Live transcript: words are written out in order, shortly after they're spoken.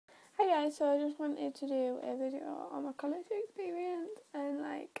yeah, so I just wanted to do a video on my college experience and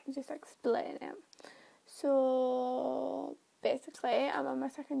like just explain it. So basically, I'm on my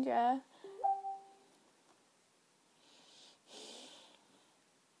second year.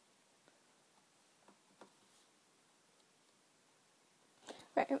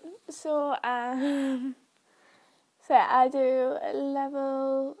 Right, so I do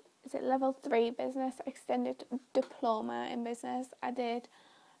level 3 business extended diploma in business. I did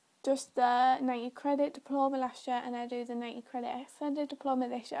just the 90 credit diploma last year, and I do the 90 credit extended diploma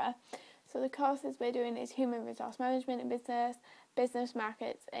this year. So the courses we're doing is human resource management in business, business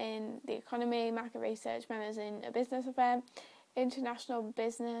markets in the economy, market research, managing a business event, international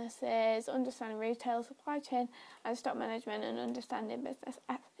businesses, understanding retail supply chain, and stock management, and understanding business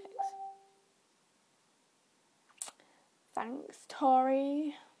ethics. Thanks,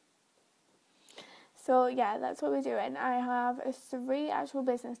 Tori. So yeah, that's what we're doing. I have 3 actual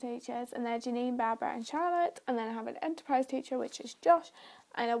business teachers, and they're Janine, Barbara and Charlotte, and then I have an enterprise teacher, which is Josh,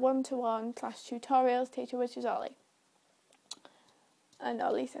 and a 1-to-1 / tutorials teacher, which is Ollie. And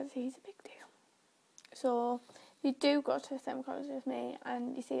Ollie says he's a big deal. So you do go to the same college as me,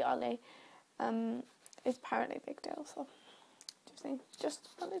 and you see Ollie is apparently a big deal, so just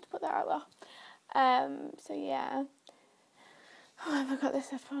wanted to put that out there. So yeah. Oh, I forgot this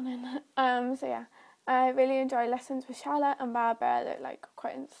headphone in. So yeah, I really enjoy lessons with Charlotte and Barbara. They're like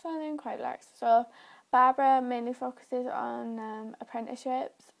quite understanding, quite relaxed. So Barbara mainly focuses on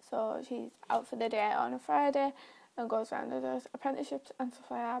apprenticeships. So she's out for the day on a Friday and goes around and does apprenticeships and stuff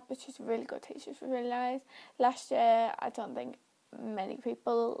like that. But she's a really good teacher. She's really nice. Last year, I don't think many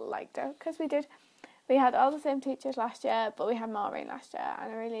people liked her because we had all the same teachers last year, but we had Maureen last year,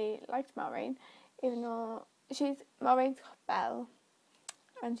 and I really liked Maureen, even though Maureen's got Belle,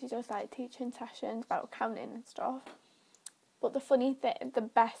 and she does like teaching sessions about accounting and stuff. But the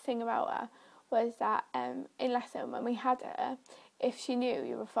best thing about her was that in lesson when we had her, if she knew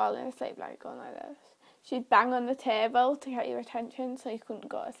you were falling asleep, like going like this, she'd bang on the table to get your attention so you couldn't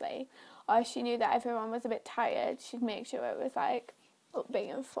go to sleep. Or if she knew that everyone was a bit tired, she'd make sure it was like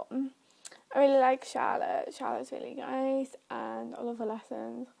upbeat and fun. I really like Charlotte. Charlotte's really nice, and I love her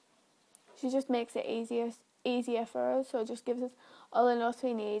lessons. She just makes it easier for us, so it just gives us all the notes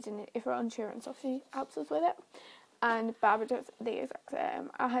we need, and if we're unsure and stuff, she helps us with it. And Barbara does the exact same.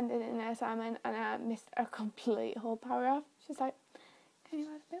 I handed in an assignment and I missed a complete whole paragraph. She's like, can you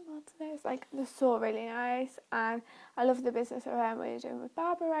add a bit more to this? Like, they're so really nice, and I love the business event we're doing with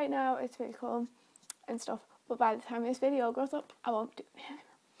Barbara right now. It's really cool and stuff, but by the time this video goes up, I won't do it anymore.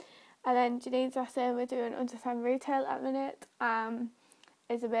 And then Janine's lesson, we're doing understand retail at the minute.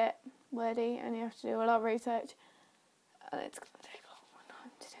 It's a bit wordy and you have to do a lot of research, and it's going to take a long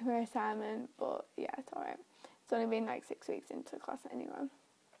time to do her assignment, but yeah, it's alright. It's only been like 6 weeks into class anyway.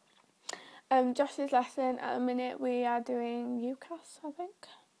 Josh's lesson at the minute, we are doing UCAS, I think.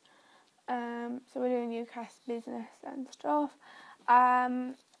 So we're doing UCAS business and stuff. I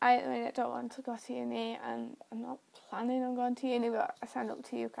at the minute don't want to go to uni, and I'm not planning on going to uni, but I signed up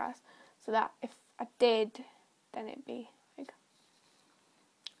to UCAS so that if I did, then it'd be like,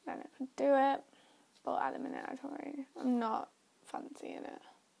 then I could do it. But at the minute, I'm not fancying it.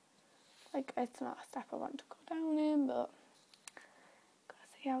 Like, it's not a step I want to go down in, but gotta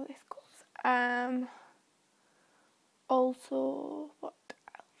see how this goes. Also, what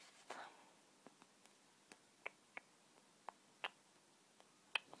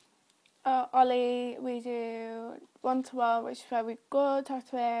else? Ollie, we do 1-to-1, which is where we go talk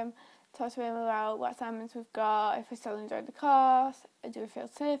to him about what assignments we've got, if we still enjoy the course, do we feel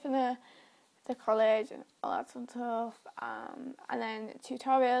safe in the college, and all that sort of stuff. And then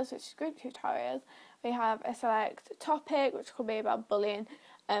tutorials, which is group tutorials. We have a select topic, which could be about bullying.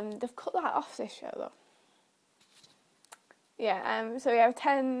 They've cut that off this year though. Yeah, so we have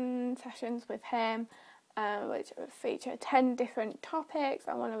 10 sessions with him, which feature 10 different topics,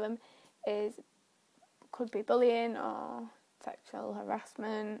 and one of them could be bullying or sexual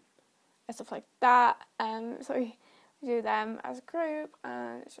harassment and stuff like that. So we do them as a group,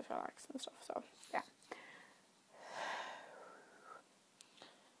 and it's just relaxed and stuff, so yeah.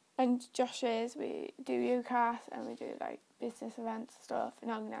 And Josh's, we do UCAS, and we do like business events and stuff, and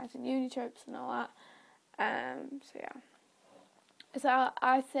organising uni trips and all that. So yeah. So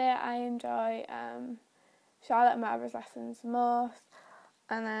I'd say I enjoy Charlotte and Barbara's lessons the most,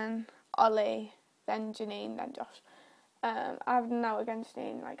 and then Ollie, then Janine, then Josh. I have now against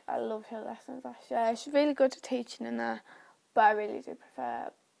Janine, like, I love her lessons last year. She's really good at teaching in there, but I really do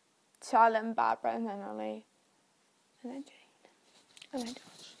prefer Charlotte and Barbara, and then Ollie, and then Janine, and then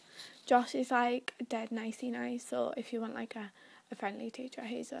Josh. Josh is like dead nicey nice, so if you want like a a friendly teacher,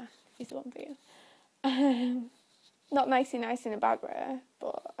 he's the one for you. Not nice in a bad way,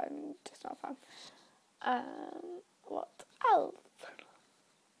 but I'm just not a fan. What else?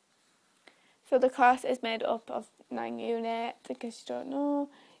 So the class is made up of 9 units. In case you don't know,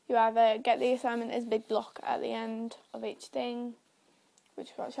 you either get the assignment as a big block at the end of each thing,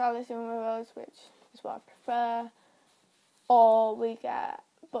 which is what Charlotte's doing with us, which is what I prefer,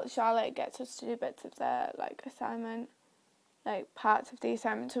 but Charlotte gets us to do bits of their assignment, parts of the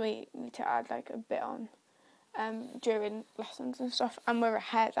assignment, so we need to add a bit on during lessons and stuff, and we're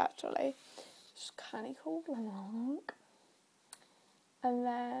ahead actually, which is kind of cool. And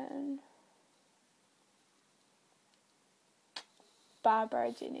then Barbara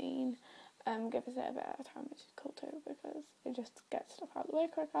and Janine give us a bit of time, which is cool too, because it just gets stuff out of the way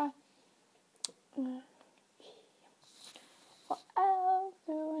quicker. What else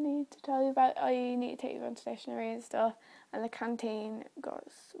do I need to tell you about? You need to take your own stationery and stuff, and the canteen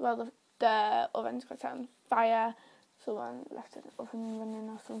the oven's got set on fire, someone left an oven running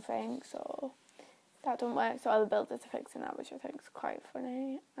or something, so that don't work, so other builders are fixing that, which I think is quite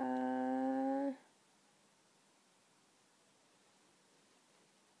funny.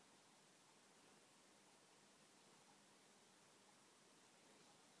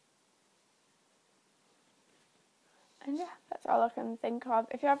 And yeah, that's all I can think of.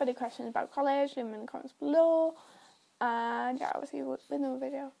 If you have any questions about college, leave them in the comments below. And yeah, I'll see you in the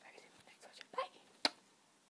video.